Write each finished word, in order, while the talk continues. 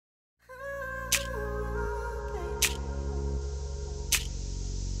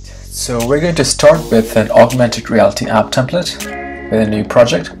So we're going to start with an augmented reality app template with a new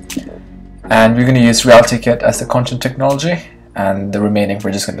project, and we're going to use RealityKit as the content technology, and the remaining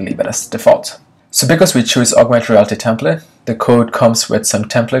we're just going to leave it as default. So because we choose augmented reality template, the code comes with some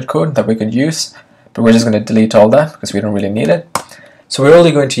template code that we could use, but we're just going to delete all that because we don't really need it. So we're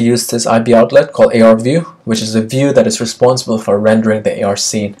only going to use this IB outlet called AR view, which is the view that is responsible for rendering the AR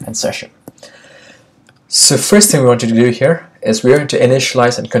scene and session. So first thing we want to do here is we're going to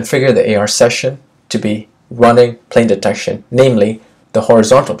initialize and configure the AR session to be running plane detection, namely the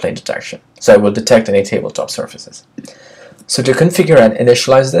horizontal plane detection. So it will detect any tabletop surfaces. So to configure and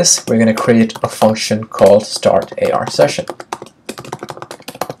initialize this, we're going to create a function called start AR session.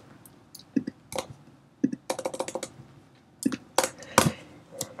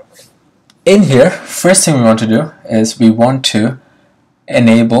 In here, first thing we want to do is we want to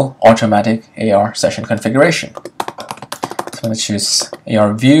enable automatic AR session configuration. So I'm going to choose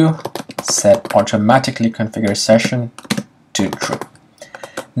AR view, set automatically configure session to true.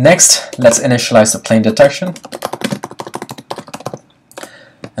 Next, let's initialize the plane detection.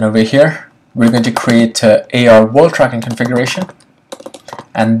 And over here, we're going to create a AR world tracking configuration.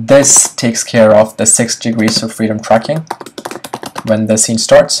 And this takes care of the 6 degrees of freedom tracking when the scene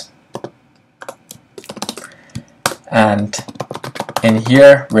starts. And in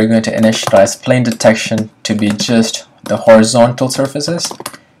here, we're going to initialize plane detection to be just the horizontal surfaces.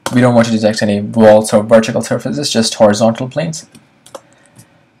 We don't want to detect any walls or vertical surfaces, just horizontal planes.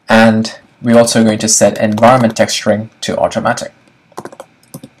 And we're also going to set environment texturing to automatic.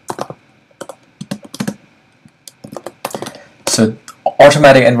 So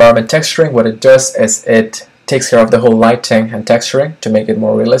automatic environment texturing, what it does is it takes care of the whole lighting and texturing to make it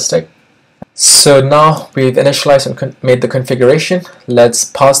more realistic. So now we've initialized and made the configuration. Let's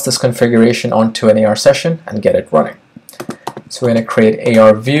pass this configuration onto an AR session and get it running. So we're going to create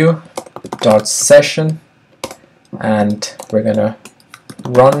AR view dot session, and we're going to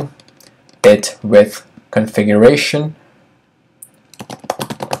run it with configuration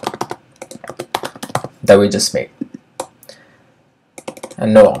that we just made,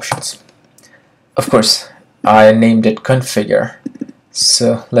 and no options. Of course, I named it configure.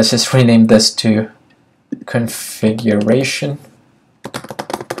 So let's just rename this to configuration.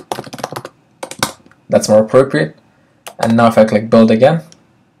 That's more appropriate. And now if I click build again,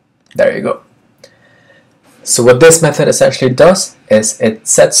 there you go. So what this method essentially does is it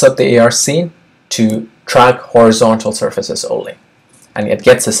sets up the AR scene to track horizontal surfaces only, and it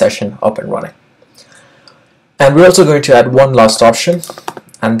gets the session up and running. And we're also going to add one last option,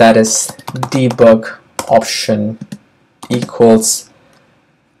 and that is debug option equals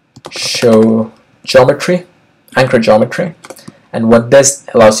show geometry, anchor geometry. And what this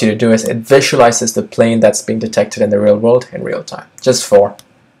allows you to do is it visualizes the plane that's being detected in the real world in real time, just for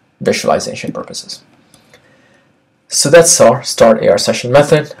visualization purposes. So that's our start AR session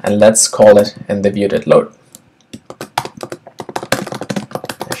method, and let's call it in the view.load.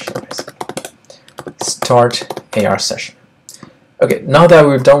 Start AR session. Okay, now that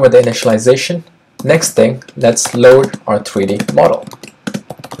we've done with the initialization, next thing, let's load our 3D model.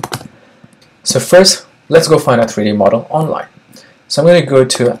 So first, let's go find a 3D model online. So I'm going to go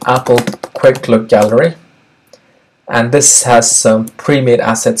to Apple Quick Look Gallery, and this has some pre-made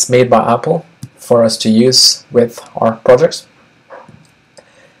assets made by Apple for us to use with our projects.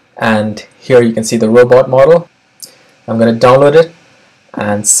 And here you can see the robot model. I'm going to download it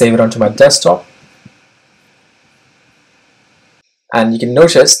and save it onto my desktop. And you can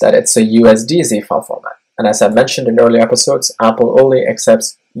notice that it's a USDZ file format. And as I mentioned in earlier episodes, Apple only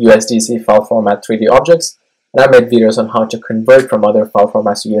accepts USDZ file format 3D objects. And I made videos on how to convert from other file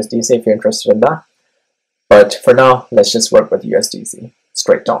formats to USDZ if you're interested in that. But for now, let's just work with USDZ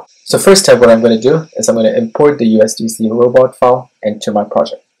straight down. So first step, what I'm going to do is I'm going to import the USDZ robot file into my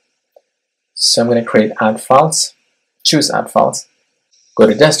project. So I'm going to create add files, choose add files, go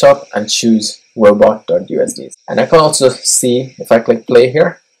to desktop and choose robot.usdz. And I can also see, if I click play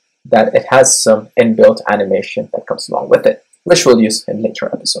here, that it has some inbuilt animation that comes along with it, which we'll use in later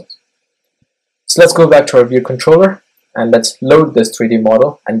episodes. So let's go back to our view controller and let's load this 3D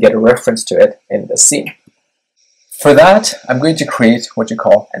model and get a reference to it in the scene. For that, I'm going to create what you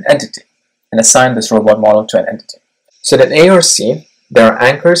call an entity and assign this robot model to an entity. So in an AR scene, there are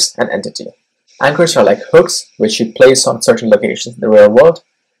anchors and entity. Anchors are like hooks which you place on certain locations in the real world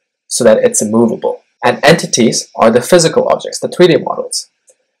so that it's immovable. And entities are the physical objects, the 3D models.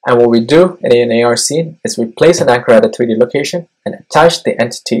 And what we do in an AR scene is we place an anchor at a 3D location and attach the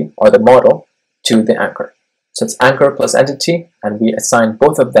entity or the model to the anchor. So it's anchor plus entity, and we assign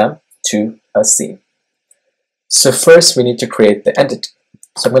both of them to a scene. So first we need to create the entity.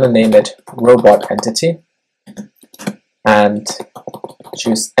 So I'm going to name it robot entity and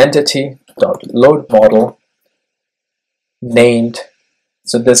choose entity.loadModel named.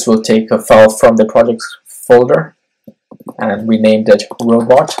 So this will take a file from the project folder, and we named it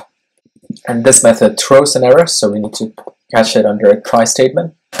robot. And this method throws an error, so we need to catch it under a try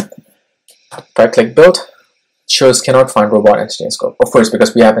statement. If I click build, it shows cannot find robot entity in scope. Of course,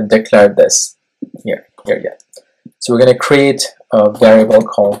 because we haven't declared this here yet. So we're going to create a variable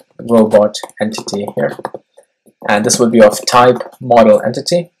called robot entity here. And this will be of type model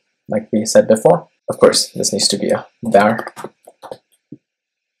entity, like we said before. Of course, this needs to be a var.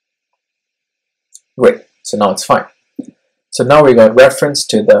 Great, so now it's fine. So now we got reference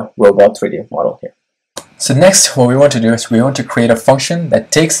to the robot 3D model here. So next, what we want to do is we want to create a function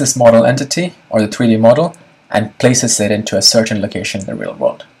that takes this model entity, or the 3D model, and places it into a certain location in the real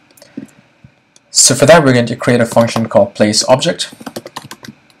world. So for that, we're going to create a function called placeObject.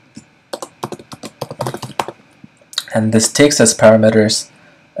 And this takes as parameters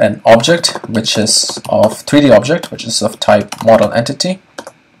an object, which is of 3D object, which is of type model entity,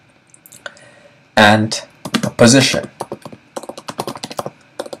 and a position,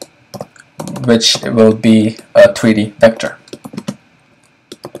 which will be a 3D vector.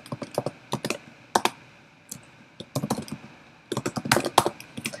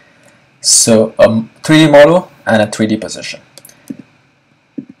 So a 3D model and a 3D position.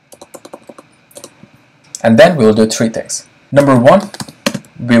 And then we will do three things. Number one,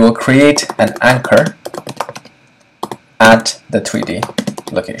 we will create an anchor at the 3D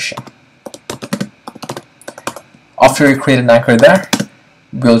location. After we create an anchor there,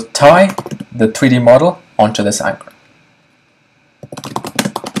 we'll tie the 3D model onto this anchor.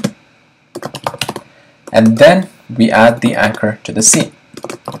 And then we add the anchor to the scene.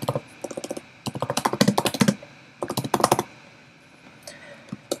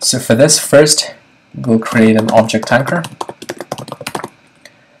 So for this, first we'll create an object anchor,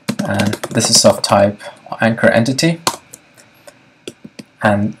 and this is of type anchor entity,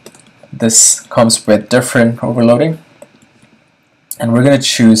 and this comes with different overloading, and we're going to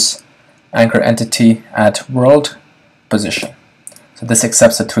choose anchor entity at world position. So this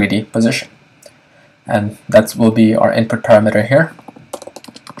accepts a 3D position, and that will be our input parameter here.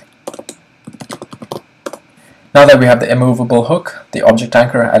 Now that we have the immovable hook, the object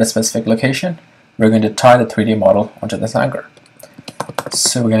anchor at a specific location, we're going to tie the 3D model onto this anchor.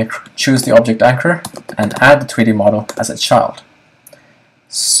 So we're going to choose the object anchor and add the 3D model as a child.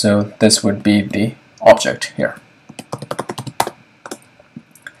 So this would be the object here.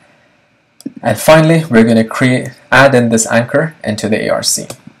 And finally, we're going to add in this anchor into the ARC.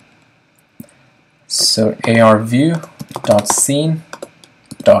 So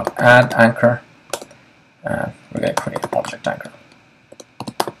arview.scene.add anchor, and we're going to create an object anchor.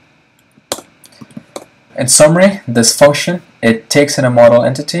 In summary, this function, it takes in a model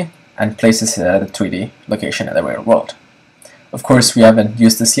entity and places it at a 3D location in the real world. Of course, we haven't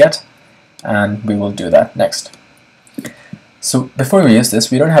used this yet, and we will do that next. So before we use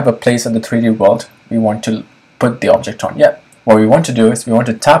this, we don't have a place in the 3D world we want to put the object on yet. What we want to do is we want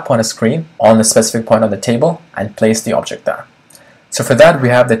to tap on a screen on a specific point on the table and place the object there. So for that, we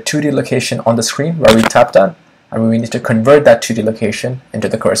have the 2D location on the screen where we tapped on, and we need to convert that 2D location into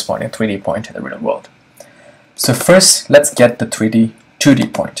the corresponding 3D point in the real world. So first, let's get the 2D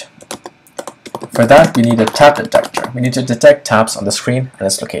point. For that, we need a tap detector. We need to detect taps on the screen and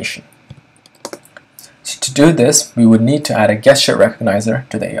its location. So to do this, we would need to add a gesture recognizer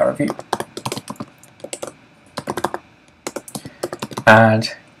to the AR view.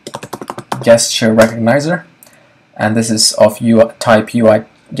 Add gesture recognizer, and this is of type UI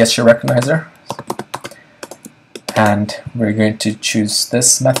gesture recognizer. And we're going to choose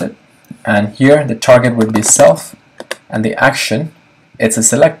this method. And here the target would be self, and the action, it's a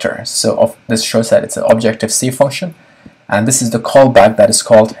selector. So this shows that it's an Objective-C function, and this is the callback that is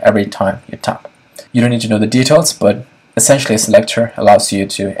called every time you tap. You don't need to know the details, but essentially a selector allows you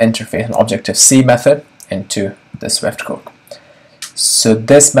to interface an Objective-C method into the Swift code. So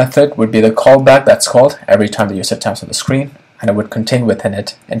this method would be the callback that's called every time the user taps on the screen, and it would contain within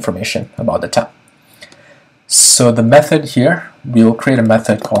it information about the tap. So the method here, we will create a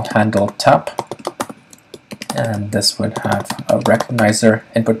method called handleTap, and this would have a recognizer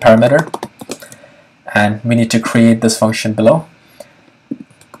input parameter, and we need to create this function below.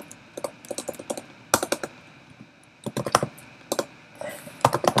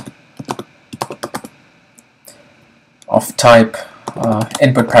 Of type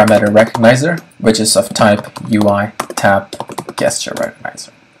input parameter recognizer, which is of type UI tap gesture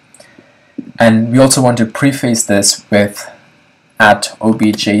recognizer. And we also want to preface this with at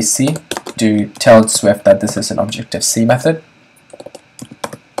objc to tell Swift that this is an Objective-C method.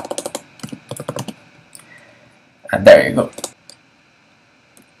 And there you go.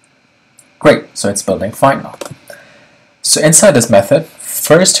 Great, so it's building fine now. So inside this method,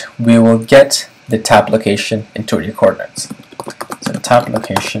 first we will get the tab location in 2D coordinates. So tab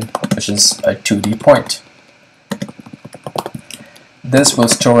location, which is a 2D point. This will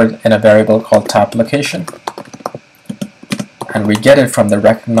store it in a variable called tab location, and we get it from the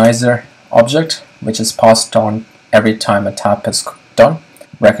recognizer object, which is passed on every time a tab is done.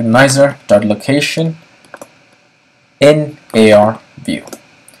 Recognizer.location in AR view,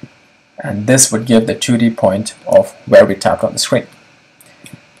 and this would give the 2D point of where we tapped on the screen.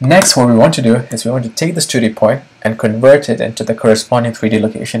 Next, what we want to do is we want to take this 2D point and convert it into the corresponding 3D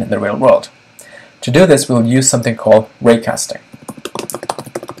location in the real world. To do this, we'll use something called Raycasting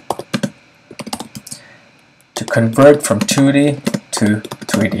to convert from 2D to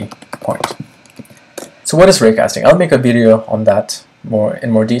 3D point. So what is Raycasting? I'll make a video on that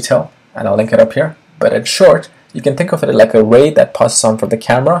in more detail, and I'll link it up here. But in short, you can think of it like a ray that passes on from the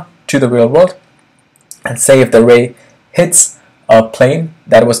camera to the real world, and say if the ray hits a plane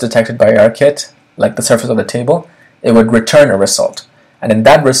that was detected by RealityKit, like the surface of the table, it would return a result. And in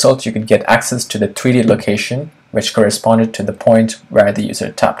that result, you could get access to the 3D location, which corresponded to the point where the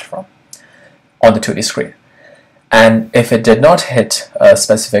user tapped from on the 2D screen. And if it did not hit a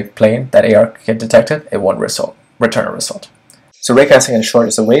specific plane that RealityKit detected, it won't return a result. So Raycasting, in short,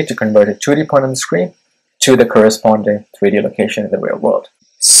 is a way to convert a 2D point on the screen to the corresponding 3D location in the real world.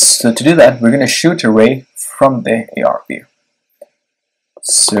 So to do that, we're going to shoot a ray from the AR view.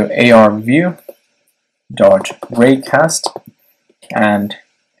 So AR view dot raycast, and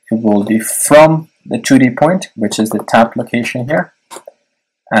it will be from the 2D point, which is the tap location here,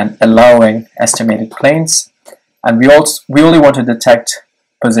 and allowing estimated planes. And we only want to detect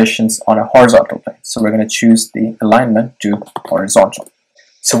positions on a horizontal plane, so we're going to choose the alignment to horizontal.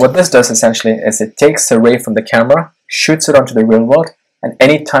 So what this does essentially is it takes a ray from the camera, shoots it onto the real world, and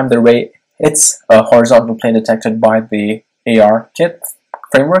anytime the ray hits a horizontal plane detected by the RealityKit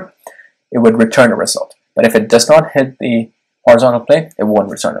framework, it would return a result. But if it does not hit the horizontal plane, it won't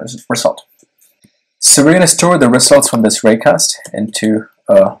return a result. So we're going to store the results from this raycast into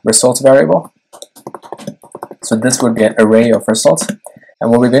a results variable. So this would be an array of results.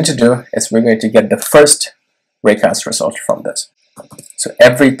 And what we're going to do is we're going to get the first raycast result from this. So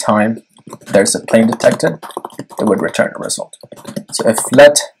every time there's a plane detected, it would return a result. So if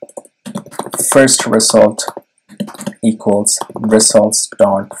let first result equals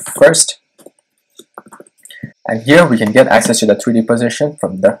results.first, and here we can get access to the 3D position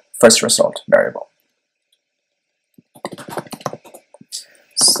from the first result variable.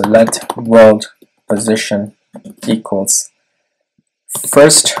 So let world position equals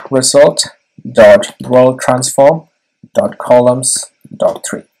first result dot world transform dot columns dot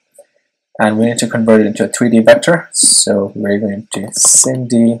 3, and we need to convert it into a 3D vector. So we're going to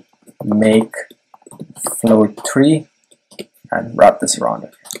Cindy make float 3 and wrap this around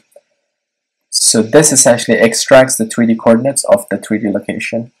it. So this essentially extracts the 3D coordinates of the 3D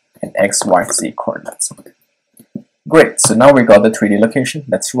location in X, Y, Z coordinates. Great, so now we got the 3D location.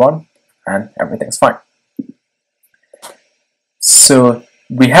 Let's run, and everything's fine. So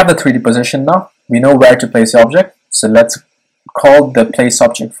we have the 3D position now. We know where to place the object. So let's call the place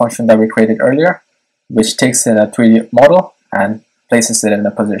object function that we created earlier, which takes in a 3D model and places it in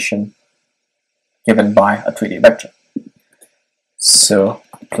a position given by a 3D vector. So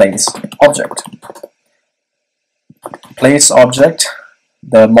place object. Place object,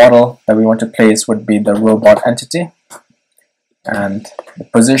 the model that we want to place would be the robot entity, and the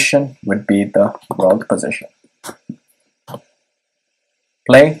position would be the world position.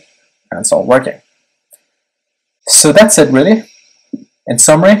 Play, and it's all working. So that's it really. In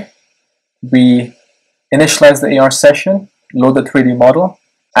summary, we initialize the AR session, load the 3D model,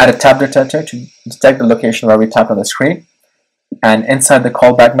 add a tab detector to detect the location where we tapped on the screen, and inside the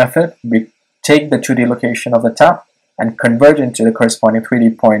callback method, we take the 2D location of the tap and convert it into the corresponding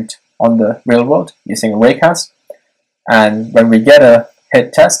 3D point on the real world using a raycast. And when we get a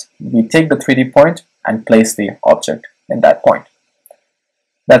hit test, we take the 3D point and place the object in that point.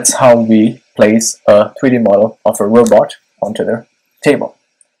 That's how we place a 3D model of a robot onto the table.